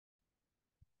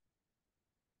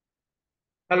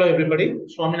Hello everybody,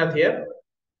 Swaminath here.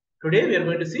 Today we are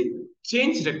going to see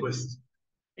change request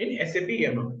in SAP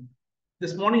MM.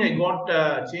 This morning I got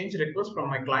a change request from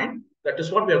my client. That is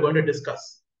what we are going to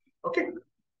discuss. Okay.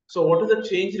 So what is the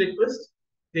change request?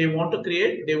 They want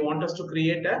us to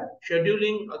create a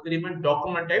scheduling agreement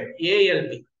document type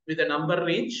ALP with a number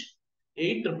range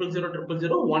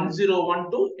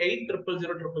 80000001012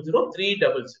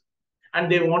 8000000 and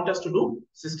they want us to do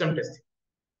system testing.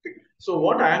 So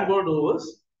what I am going to do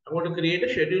is I'm going to create a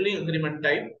scheduling agreement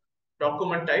type,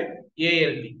 document type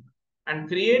ALP, and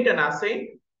create an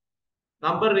assign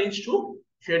number range to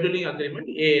scheduling agreement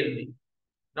ALP.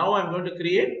 Now I'm going to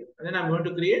create, and then I'm going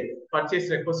to create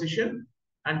purchase requisition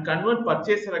and convert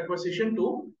purchase requisition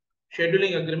to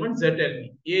scheduling agreement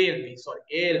ZLP,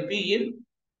 ALP in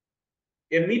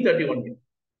ME31.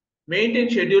 Maintain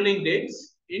scheduling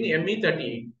dates in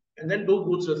ME38 and then do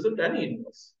goods receipt and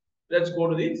invoice. Let's go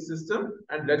to the system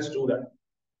and let's do that.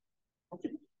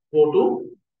 Okay. Go to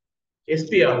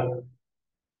SPR,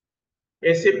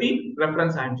 SAP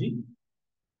reference IMG.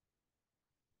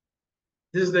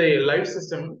 This is the live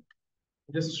system.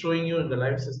 Just showing you in the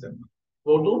live system.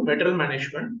 Go to material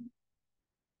management,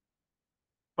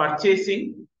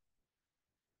 purchasing,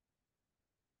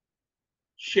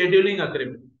 scheduling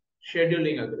agreement.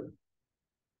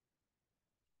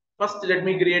 First, let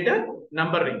me create a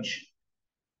number range.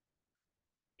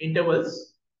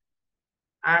 Intervals,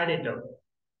 add interval.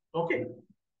 Okay.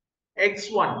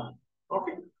 X1.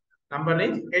 Okay. Number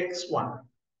range X1.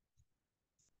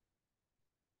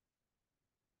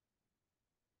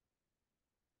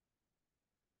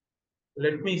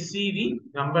 Let me see the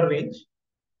number range.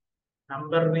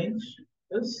 Number range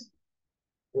is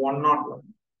 101,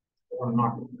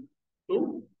 101,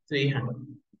 2, 300,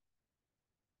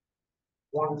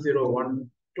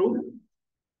 1012,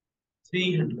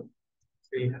 300,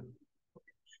 300.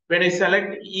 When I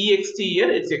select EXT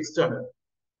here, it's external.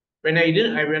 When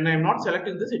I'm not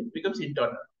selecting this, it becomes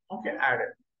internal. Okay, add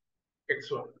it.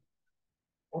 X1.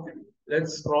 Okay,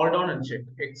 let's scroll down and check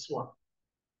X1.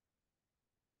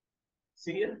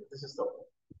 See here, this is the one.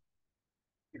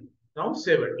 Now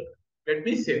save it. Let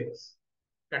me save this.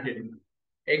 Continue.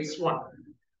 X1.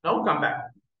 Now come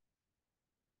back.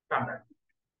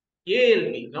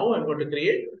 ALP. Now I'm going to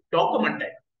create document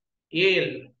type.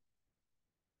 ALP.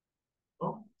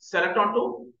 Oh, select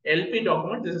onto LP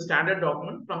document. This is standard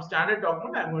document. From standard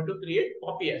document, I'm going to create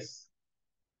copy as.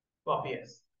 ALP.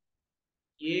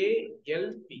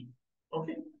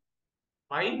 Okay.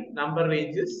 My number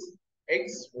range is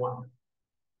X1.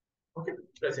 Okay.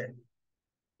 Present.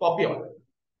 Copy all.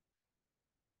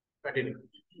 Continue.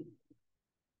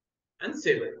 And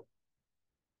save it.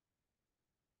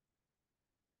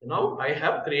 Now I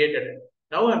have created it.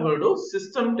 Now I'm going to do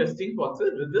system testing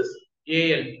process with this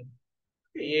ALP.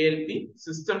 ALP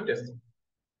system testing.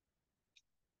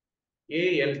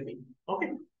 ALP.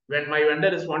 Okay. When my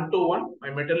vendor is 121,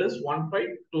 my metal is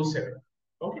 1527.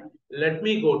 Okay. Let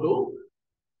me go to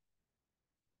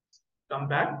come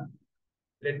back.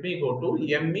 Let me go to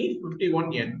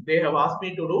ME51N. They have asked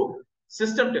me to do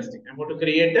system testing. I'm going to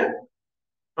create a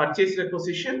purchase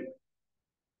requisition,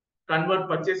 convert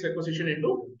purchase requisition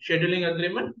into scheduling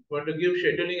agreement. Going to give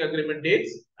scheduling agreement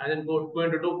dates and then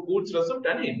going to do goods receipt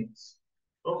and invoice.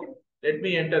 Okay. Let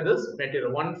me enter this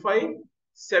material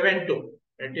 1572.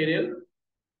 Material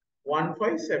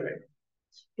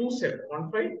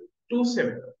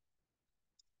 1527.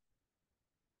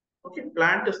 Okay,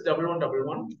 plant is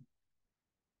 1111.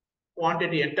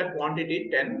 Quantity, enter quantity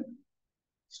 10.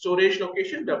 Storage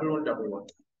location 1111.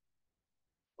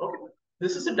 Okay,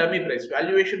 this is a dummy price.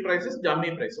 Valuation price is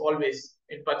dummy price always.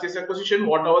 In purchase acquisition,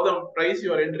 whatever the price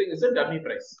you are entering is a dummy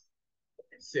price.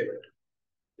 Okay, save it.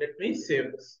 Let me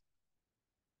save this.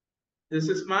 This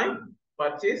is my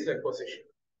purchase requisition.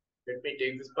 Let me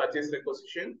take this purchase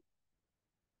requisition.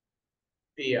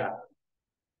 PR.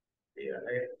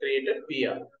 I created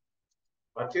PR.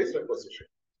 Purchase requisition.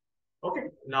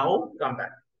 Okay, now come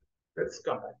back. Let's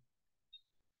come back.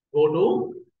 Go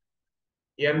to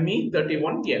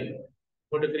ME31L.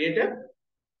 Go to create a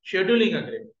scheduling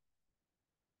agreement.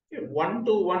 Okay,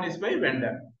 121 is my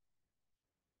vendor.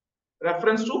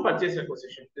 Reference to purchase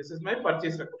requisition. This is my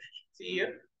purchase requisition. See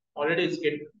here, already it's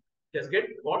get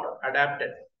got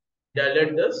adapted.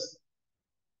 Delete this.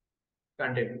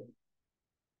 Continue.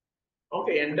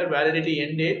 Okay, enter validity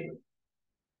end date.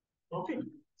 Okay,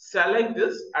 select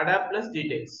this adapt plus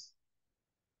details.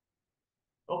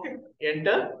 Okay,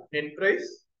 enter net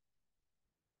price.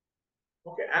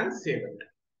 Okay, and save it.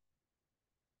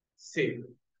 Save.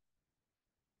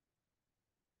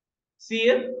 See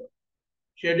here,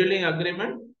 scheduling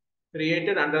agreement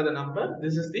created under the number.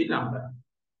 This is the number.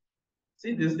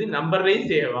 See, this is the number range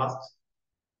they have asked.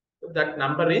 So that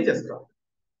number range has come.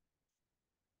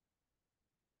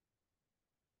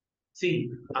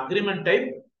 See, agreement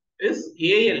type is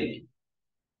ALP.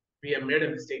 We have made a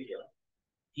mistake here.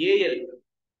 ALP.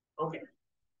 Okay.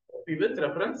 Copy with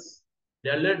reference.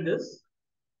 Delete this.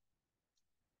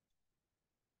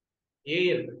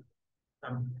 ALP.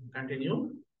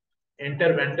 Continue.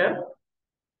 Enter vendor.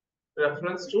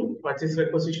 Reference to purchase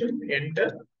requisition.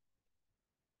 Enter.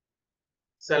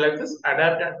 Select this.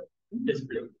 Adapt and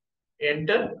display.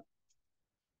 Enter.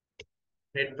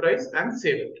 Net price and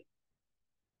save it.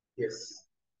 Yes.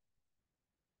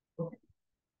 Okay.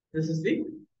 This is the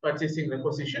purchasing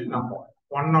requisition number.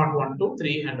 1012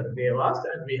 300 they have asked,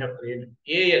 and we have created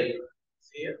AL.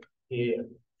 See here, AL.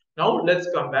 Now let's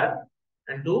come back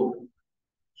and do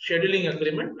scheduling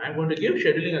agreement. I'm going to give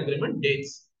scheduling agreement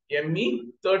dates.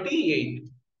 ME38.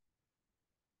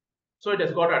 So it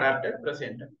has got adapted. Press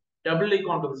enter. Double click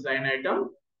onto this line item.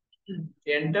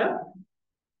 Enter.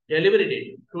 Delivery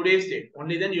date. Today's date.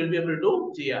 Only then you will be able to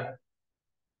do GR.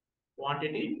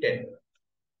 Quantity 10.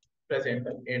 Press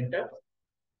enter. Enter.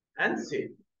 And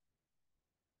save.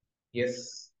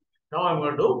 Yes. Now I'm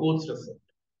going to do goods receipt.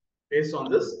 Based on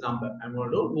this number, I'm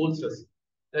going to do goods receipt.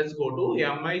 Let's go to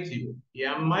MIGO.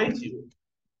 MIGO.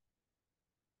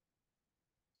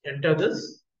 Enter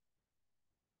this.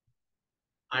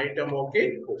 Item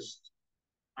OK, post.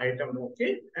 Item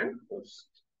OK and post.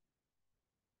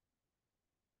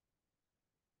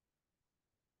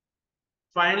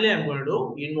 Finally, I'm going to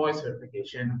do invoice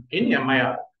verification in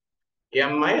MIR.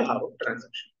 MIR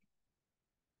transaction.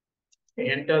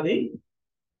 Enter the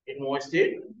invoice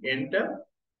date. Enter.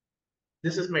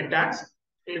 This is my tax.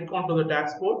 Click onto the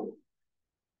tax code.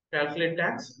 Calculate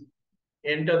tax.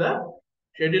 Enter the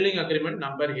scheduling agreement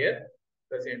number here.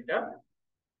 Press enter.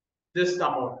 This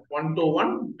amount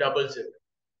 12100.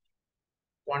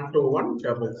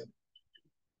 12100.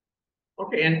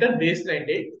 Okay, enter baseline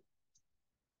date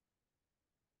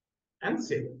and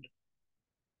save it.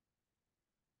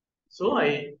 So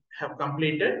I have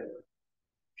completed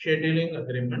scheduling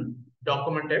agreement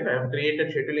document type. I have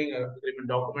created scheduling agreement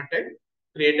document type,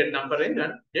 created number range,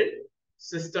 and did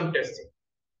system testing.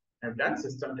 I have done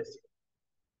system testing.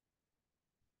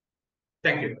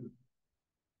 Thank you.